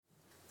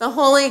The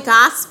Holy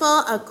Gospel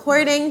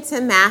according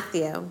to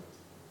Matthew.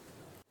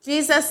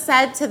 Jesus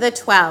said to the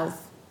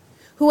 12,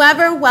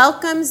 "Whoever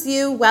welcomes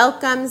you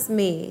welcomes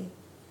me,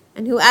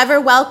 and whoever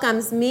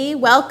welcomes me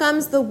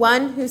welcomes the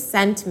one who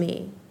sent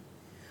me.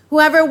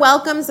 Whoever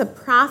welcomes a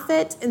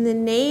prophet in the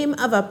name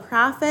of a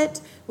prophet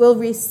will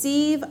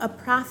receive a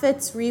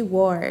prophet's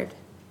reward.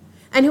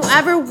 And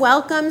whoever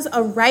welcomes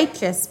a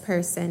righteous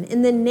person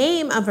in the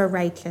name of a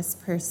righteous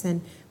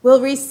person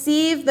will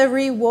receive the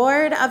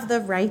reward of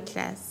the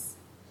righteous.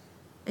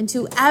 And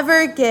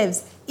whoever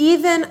gives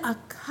even a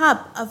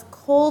cup of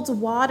cold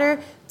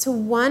water to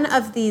one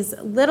of these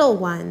little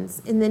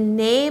ones in the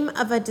name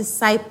of a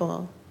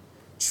disciple,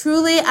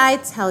 truly I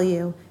tell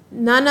you,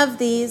 none of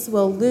these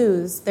will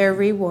lose their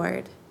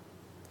reward."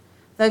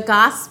 The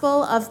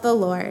Gospel of the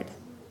Lord.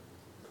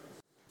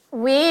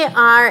 We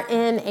are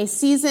in a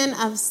season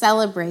of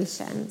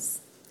celebrations.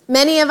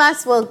 Many of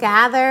us will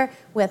gather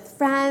with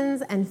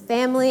friends and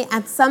family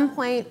at some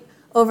point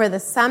over the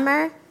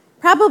summer,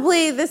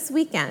 probably this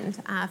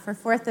weekend for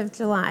 4th of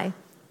July,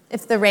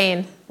 if the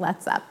rain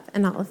lets up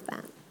and all of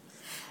that.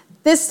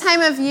 This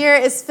time of year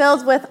is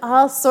filled with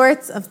all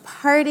sorts of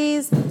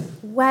parties,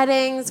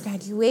 weddings,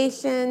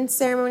 graduation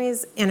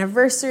ceremonies,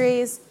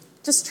 anniversaries,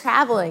 just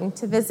traveling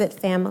to visit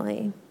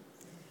family.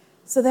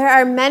 So there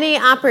are many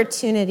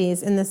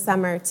opportunities in the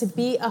summer to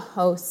be a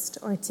host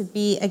or to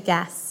be a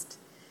guest,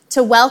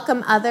 to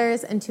welcome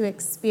others and to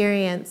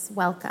experience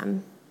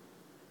welcome.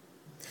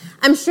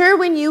 I'm sure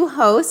when you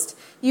host,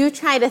 you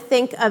try to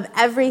think of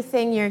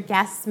everything your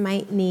guests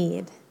might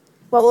need,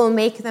 what will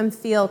make them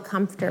feel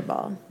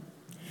comfortable.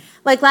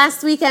 Like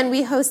last weekend,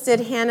 we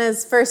hosted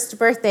Hannah's first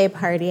birthday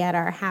party at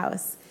our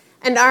house,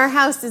 and our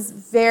house is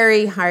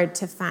very hard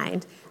to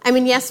find. I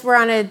mean, yes, we're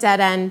on a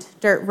dead-end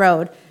dirt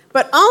road,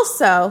 but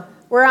also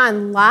we're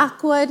on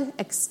Lockwood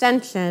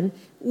Extension,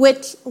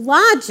 which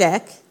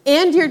logic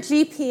and your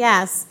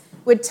GPS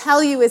would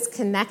tell you is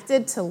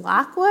connected to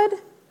Lockwood.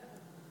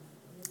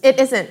 It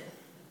isn't.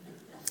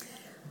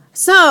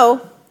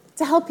 So,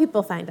 to help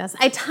people find us,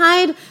 I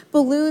tied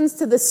balloons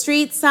to the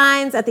street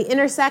signs at the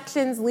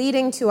intersections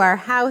leading to our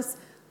house,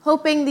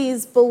 hoping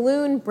these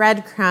balloon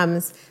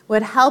breadcrumbs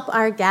would help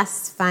our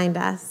guests find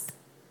us,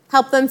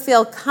 help them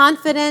feel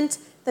confident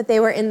that they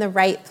were in the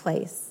right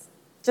place.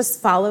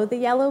 Just follow the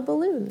yellow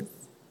balloons.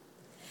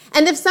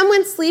 And if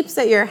someone sleeps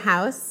at your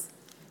house,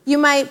 you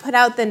might put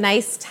out the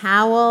nice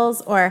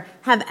towels or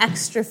have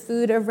extra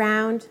food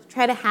around.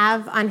 Try to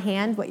have on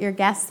hand what your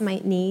guests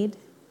might need.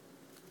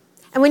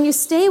 And when you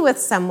stay with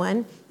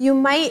someone, you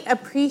might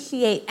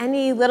appreciate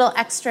any little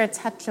extra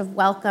touch of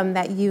welcome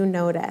that you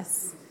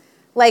notice.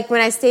 Like when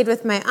I stayed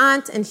with my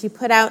aunt and she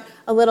put out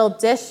a little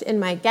dish in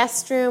my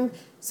guest room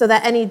so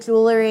that any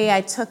jewelry I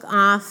took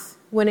off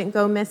wouldn't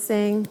go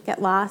missing, get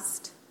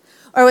lost.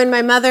 Or when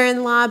my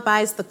mother-in-law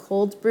buys the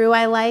cold brew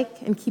I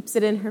like and keeps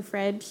it in her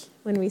fridge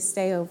when we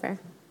stay over.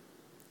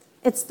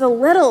 It's the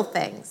little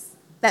things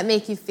that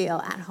make you feel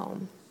at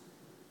home.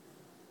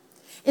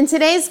 In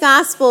today's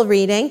gospel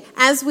reading,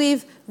 as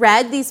we've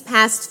read these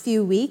past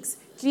few weeks,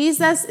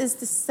 Jesus is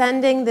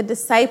sending the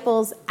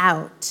disciples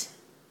out,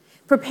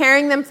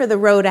 preparing them for the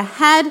road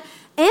ahead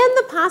and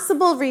the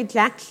possible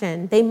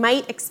rejection they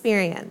might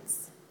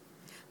experience.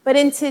 But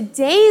in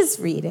today's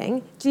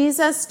reading,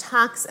 Jesus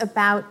talks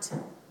about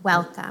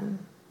welcome.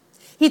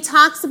 He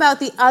talks about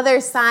the other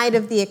side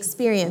of the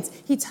experience.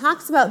 He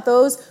talks about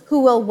those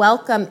who will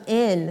welcome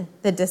in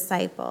the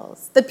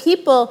disciples, the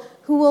people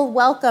who will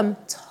welcome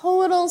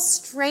total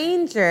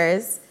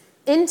strangers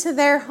into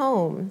their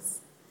homes,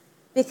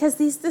 because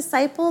these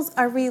disciples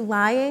are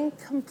relying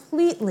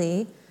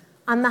completely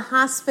on the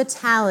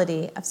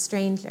hospitality of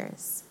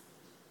strangers.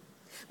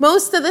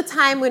 Most of the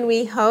time when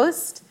we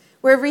host,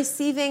 we're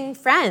receiving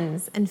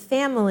friends and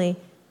family,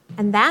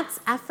 and that's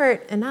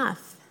effort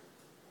enough.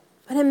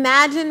 But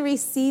imagine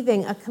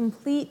receiving a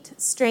complete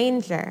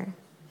stranger,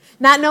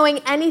 not knowing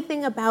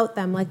anything about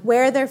them, like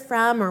where they're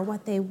from or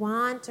what they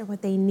want or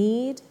what they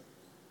need.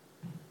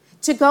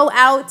 To go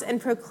out and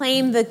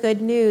proclaim the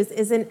good news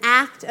is an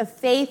act of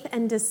faith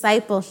and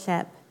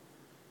discipleship.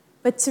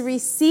 But to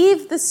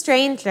receive the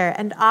stranger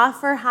and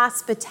offer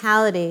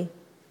hospitality,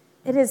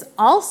 it is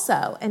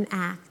also an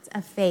act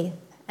of faith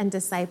and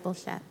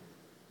discipleship.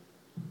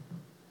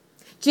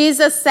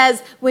 Jesus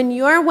says, when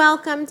you're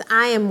welcomed,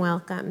 I am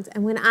welcomed.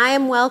 And when I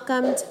am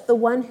welcomed, the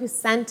one who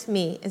sent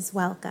me is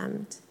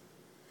welcomed.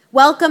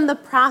 Welcome the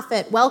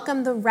prophet,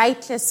 welcome the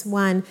righteous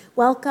one,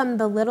 welcome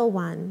the little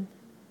one.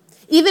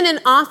 Even in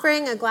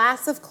offering a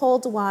glass of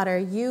cold water,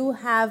 you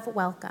have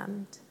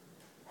welcomed.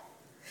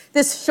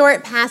 This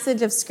short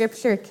passage of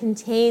Scripture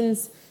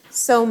contains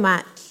so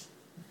much.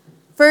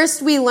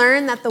 First, we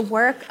learn that the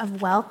work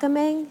of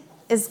welcoming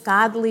is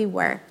godly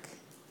work.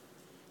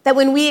 That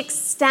when we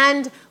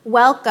extend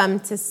welcome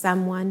to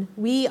someone,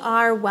 we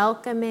are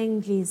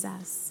welcoming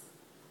Jesus.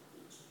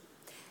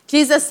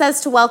 Jesus says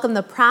to welcome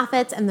the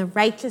prophet and the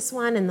righteous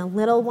one and the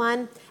little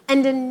one.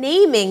 And in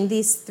naming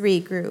these three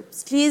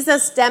groups,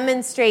 Jesus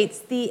demonstrates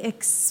the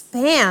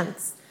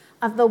expanse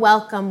of the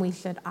welcome we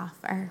should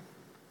offer.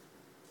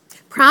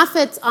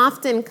 Prophets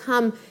often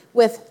come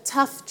with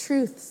tough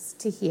truths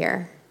to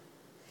hear.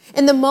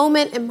 In the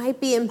moment, it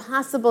might be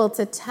impossible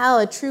to tell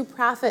a true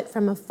prophet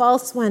from a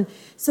false one,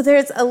 so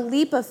there's a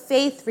leap of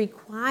faith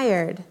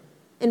required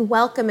in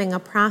welcoming a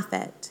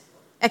prophet.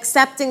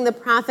 Accepting the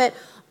prophet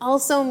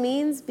also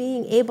means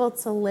being able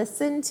to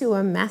listen to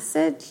a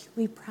message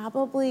we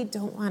probably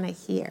don't want to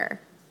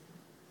hear.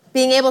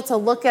 Being able to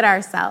look at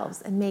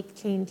ourselves and make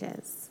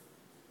changes.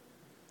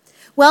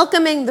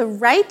 Welcoming the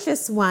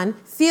righteous one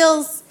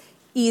feels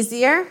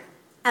easier,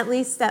 at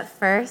least at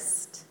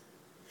first,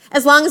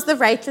 as long as the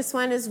righteous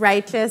one is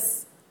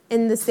righteous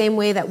in the same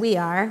way that we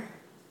are.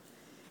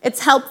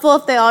 It's helpful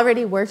if they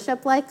already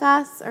worship like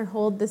us or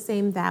hold the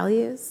same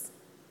values.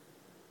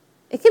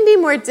 It can be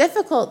more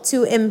difficult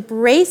to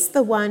embrace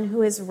the one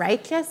who is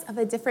righteous of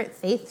a different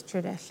faith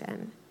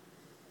tradition.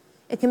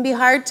 It can be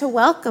hard to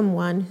welcome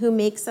one who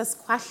makes us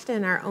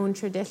question our own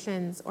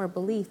traditions or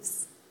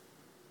beliefs.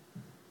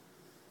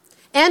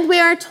 And we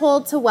are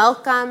told to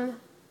welcome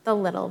the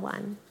little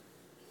one.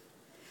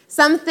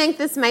 Some think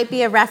this might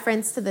be a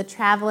reference to the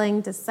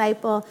traveling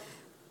disciple,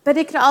 but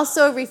it could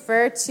also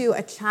refer to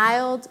a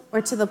child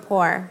or to the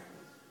poor.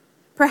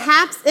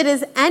 Perhaps it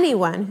is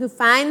anyone who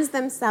finds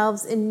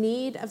themselves in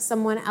need of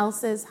someone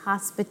else's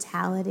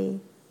hospitality.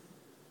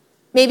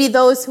 Maybe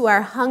those who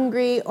are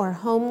hungry or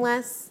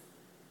homeless.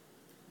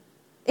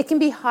 It can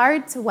be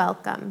hard to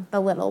welcome the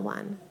little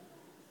one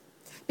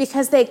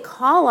because they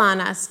call on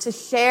us to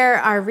share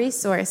our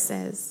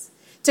resources,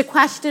 to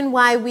question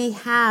why we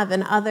have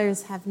and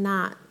others have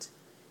not,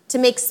 to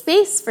make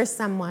space for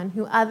someone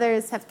who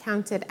others have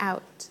counted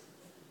out.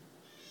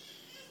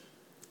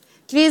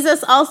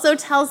 Jesus also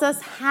tells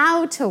us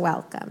how to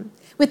welcome,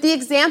 with the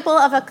example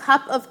of a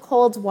cup of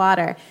cold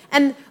water.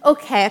 And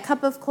okay, a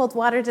cup of cold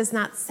water does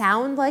not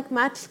sound like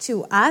much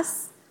to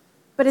us,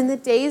 but in the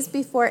days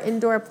before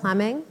indoor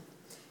plumbing,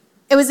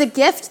 it was a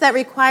gift that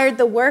required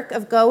the work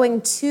of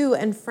going to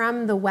and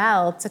from the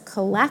well to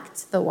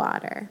collect the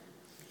water.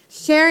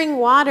 Sharing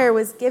water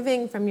was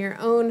giving from your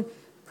own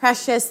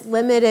precious,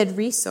 limited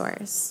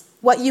resource,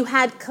 what you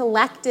had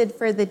collected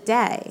for the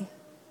day.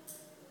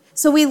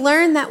 So we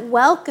learn that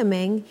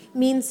welcoming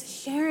means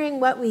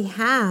sharing what we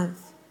have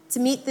to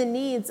meet the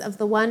needs of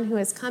the one who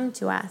has come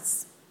to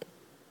us.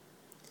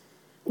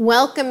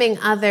 Welcoming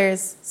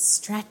others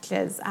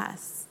stretches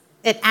us.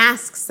 It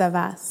asks of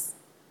us.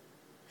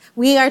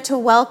 We are to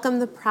welcome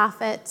the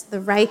prophet, the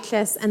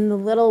righteous, and the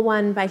little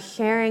one by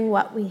sharing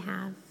what we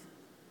have.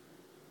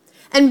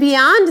 And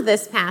beyond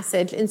this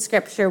passage in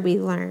Scripture, we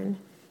learn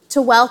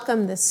to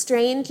welcome the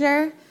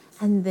stranger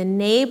and the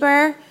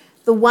neighbor,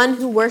 the one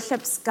who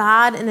worships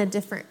God in a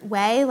different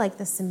way, like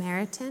the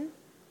Samaritan,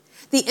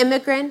 the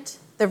immigrant,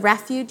 the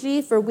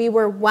refugee, for we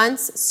were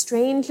once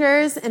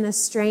strangers in a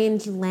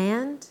strange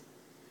land,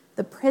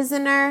 the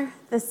prisoner,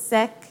 the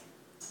sick,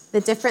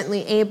 the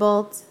differently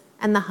abled,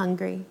 and the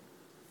hungry.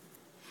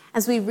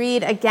 As we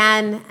read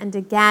again and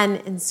again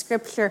in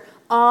Scripture,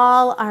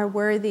 all are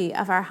worthy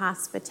of our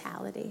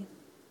hospitality.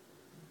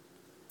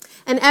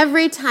 And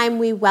every time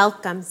we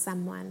welcome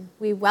someone,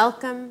 we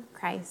welcome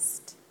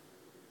Christ.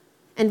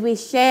 And we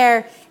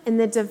share in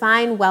the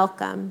divine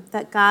welcome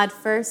that God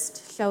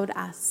first showed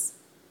us.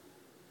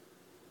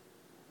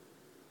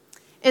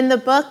 In the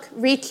book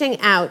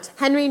Reaching Out,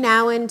 Henry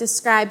Nouwen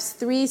describes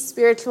 3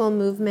 spiritual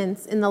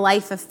movements in the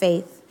life of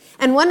faith.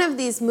 And one of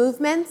these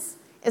movements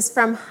is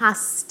from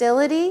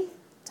hostility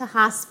to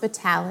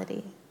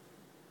hospitality.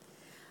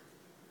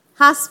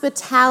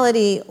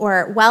 Hospitality,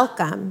 or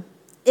welcome,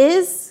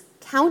 is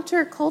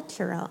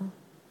countercultural.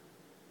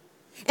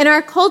 In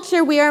our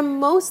culture, we are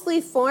mostly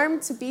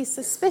formed to be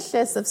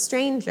suspicious of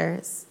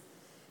strangers.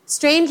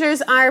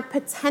 Strangers are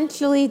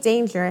potentially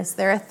dangerous.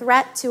 They're a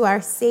threat to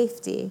our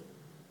safety.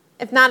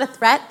 If not a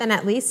threat, then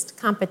at least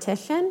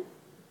competition.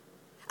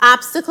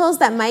 Obstacles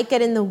that might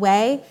get in the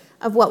way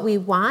of what we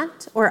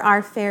want or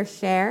our fair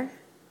share.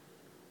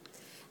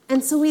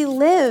 And so we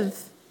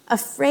live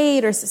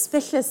afraid or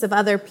suspicious of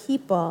other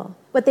people,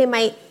 what they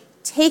might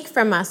take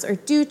from us or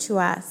do to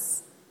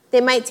us.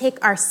 They might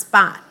take our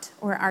spot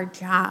or our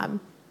job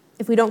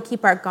if we don't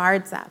keep our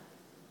guards up.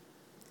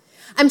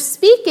 I'm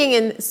speaking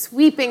in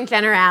sweeping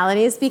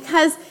generalities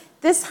because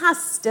this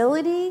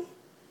hostility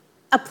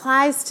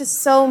applies to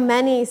so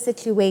many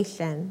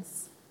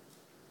situations,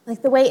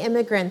 like the way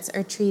immigrants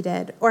are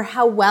treated or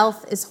how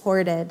wealth is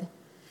hoarded,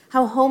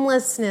 how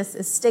homelessness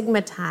is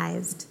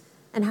stigmatized,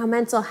 and how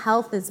mental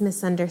health is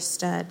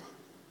misunderstood.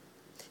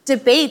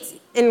 Debates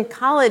in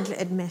college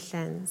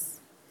admissions,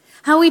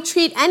 how we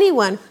treat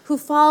anyone who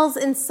falls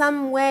in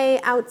some way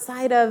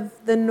outside of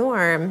the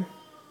norm,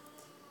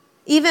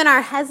 even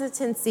our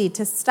hesitancy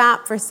to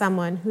stop for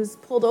someone who's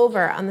pulled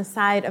over on the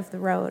side of the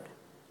road.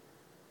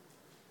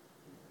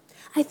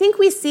 I think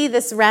we see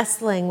this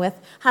wrestling with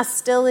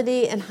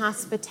hostility and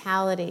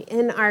hospitality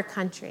in our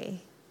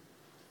country.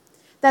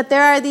 That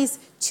there are these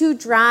 2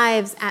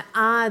 drives at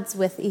odds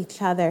with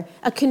each other,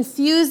 a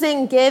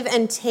confusing give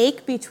and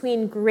take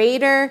between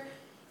greater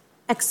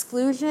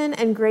exclusion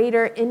and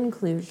greater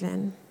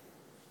inclusion.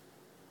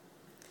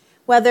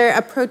 whether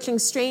approaching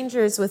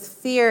strangers with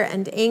fear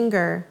and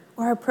anger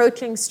or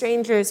approaching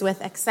strangers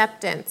with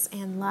acceptance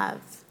and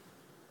love.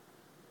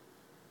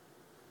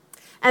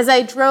 As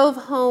I drove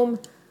home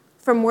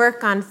from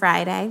work on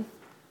Friday,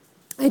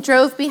 I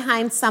drove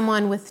behind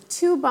someone with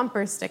 2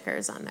 bumper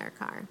stickers on their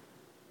car.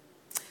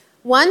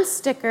 One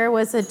sticker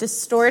was a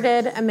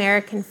distorted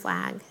American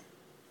flag,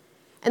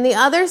 and the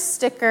other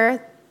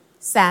sticker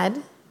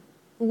said,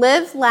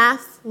 "Live,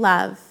 laugh,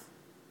 love.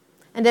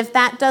 And if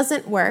that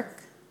doesn't work,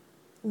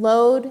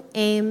 load,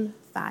 aim,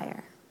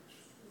 fire."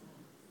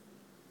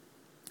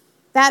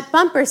 That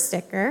bumper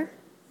sticker,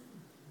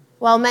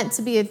 while meant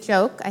to be a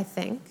joke, I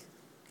think,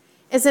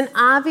 is an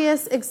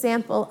obvious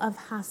example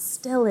of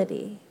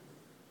hostility.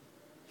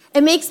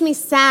 It makes me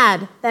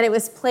sad that it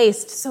was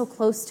placed so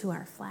close to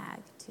our flag,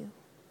 too.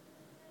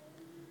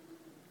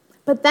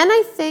 But then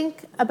I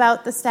think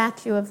about the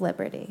Statue of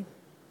Liberty,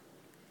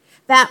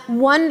 that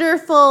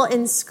wonderful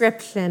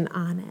inscription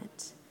on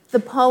it, the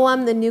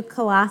poem, The New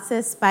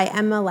Colossus by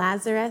Emma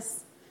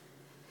Lazarus.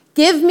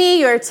 "Give me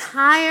your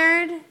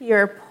tired,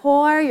 your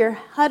poor, your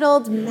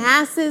huddled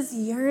masses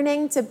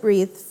yearning to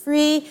breathe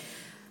free,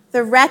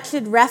 the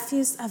wretched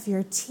refuse of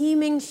your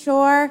teeming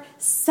shore.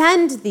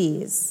 Send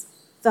these,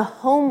 the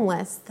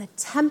homeless, the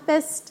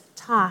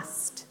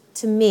tempest-tossed,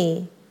 to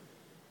me.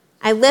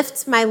 I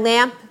lift my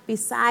lamp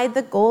beside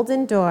the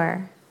golden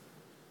door."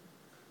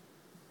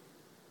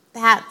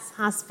 That's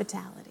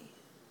hospitality.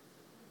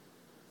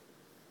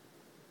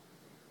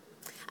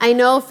 I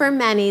know for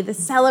many, the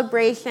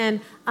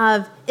celebration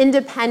of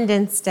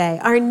Independence Day,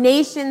 our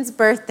nation's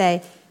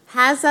birthday,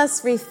 has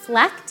us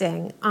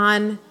reflecting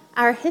on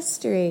our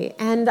history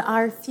and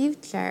our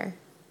future,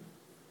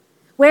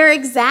 where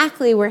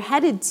exactly we're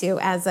headed to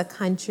as a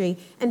country,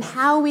 and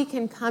how we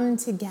can come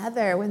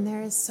together when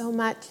there is so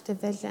much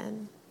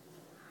division.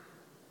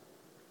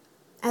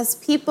 As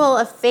people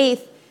of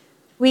faith,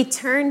 we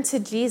turn to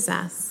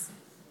Jesus,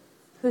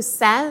 who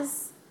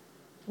says,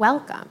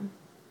 "Welcome."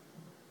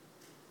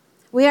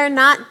 We are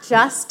not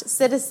just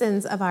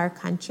citizens of our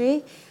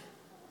country.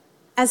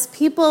 As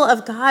people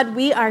of God,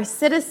 we are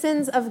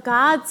citizens of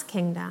God's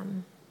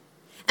kingdom.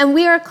 And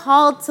we are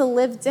called to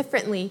live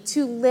differently,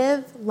 to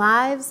live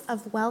lives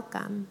of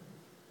welcome.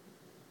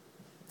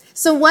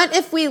 So what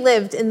if we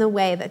lived in the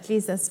way that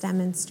Jesus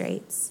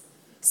demonstrates?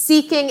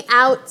 Seeking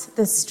out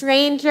the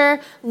stranger,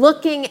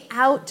 looking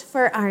out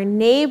for our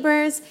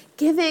neighbors,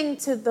 giving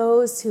to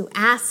those who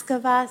ask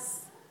of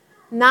us,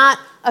 not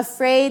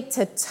afraid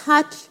to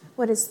touch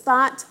what is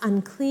thought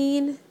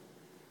unclean,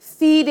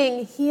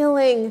 feeding,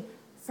 healing,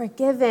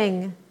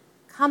 forgiving,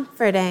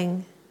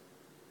 comforting,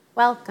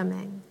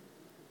 welcoming.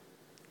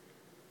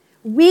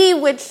 We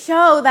would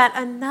show that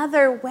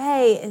another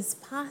way is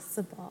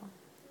possible.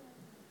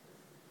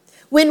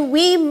 When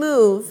we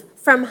move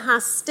from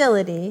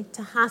hostility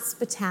to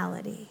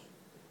hospitality,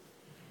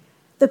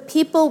 the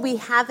people we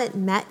haven't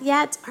met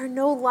yet are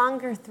no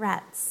longer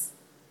threats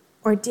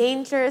or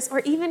dangers or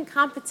even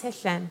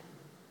competition.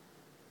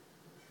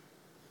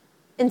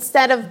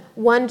 Instead of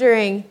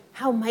wondering,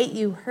 "How might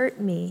you hurt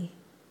me?"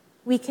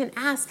 we can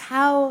ask,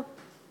 "How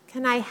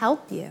can I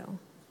help you?"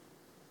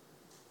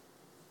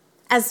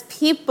 As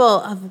people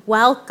of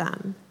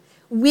welcome,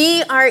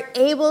 we are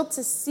able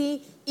to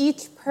see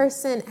each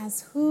person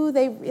as who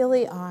they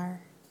really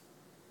are,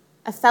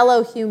 a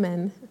fellow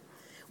human,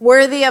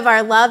 worthy of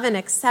our love and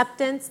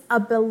acceptance, a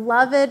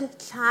beloved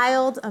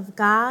child of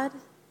God.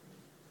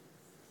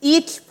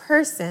 Each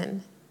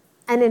person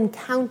an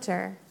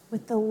encounter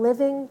with the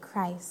living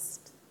Christ.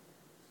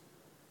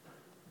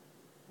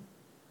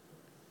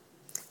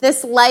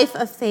 This life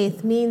of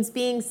faith means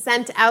being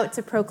sent out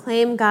to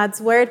proclaim God's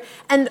word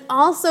and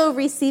also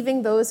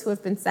receiving those who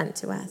have been sent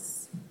to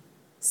us.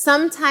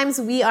 Sometimes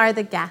we are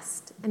the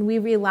guest and we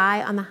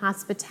rely on the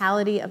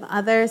hospitality of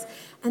others,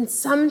 and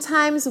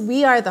sometimes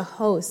we are the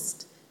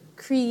host,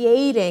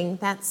 creating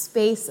that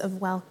space of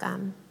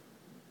welcome.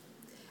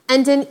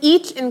 And in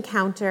each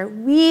encounter,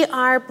 we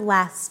are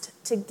blessed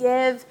to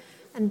give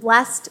and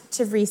blessed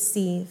to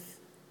receive.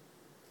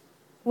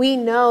 We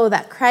know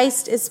that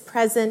Christ is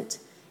present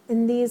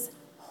in these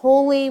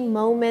holy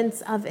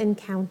moments of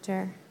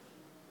encounter,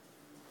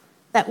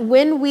 that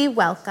when we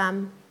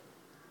welcome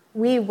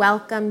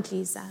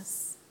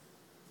Jesus.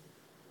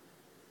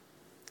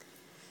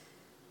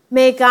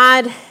 May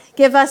God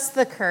give us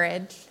the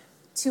courage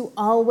to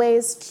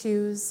always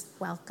choose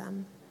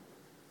welcome.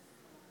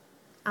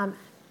 Amen.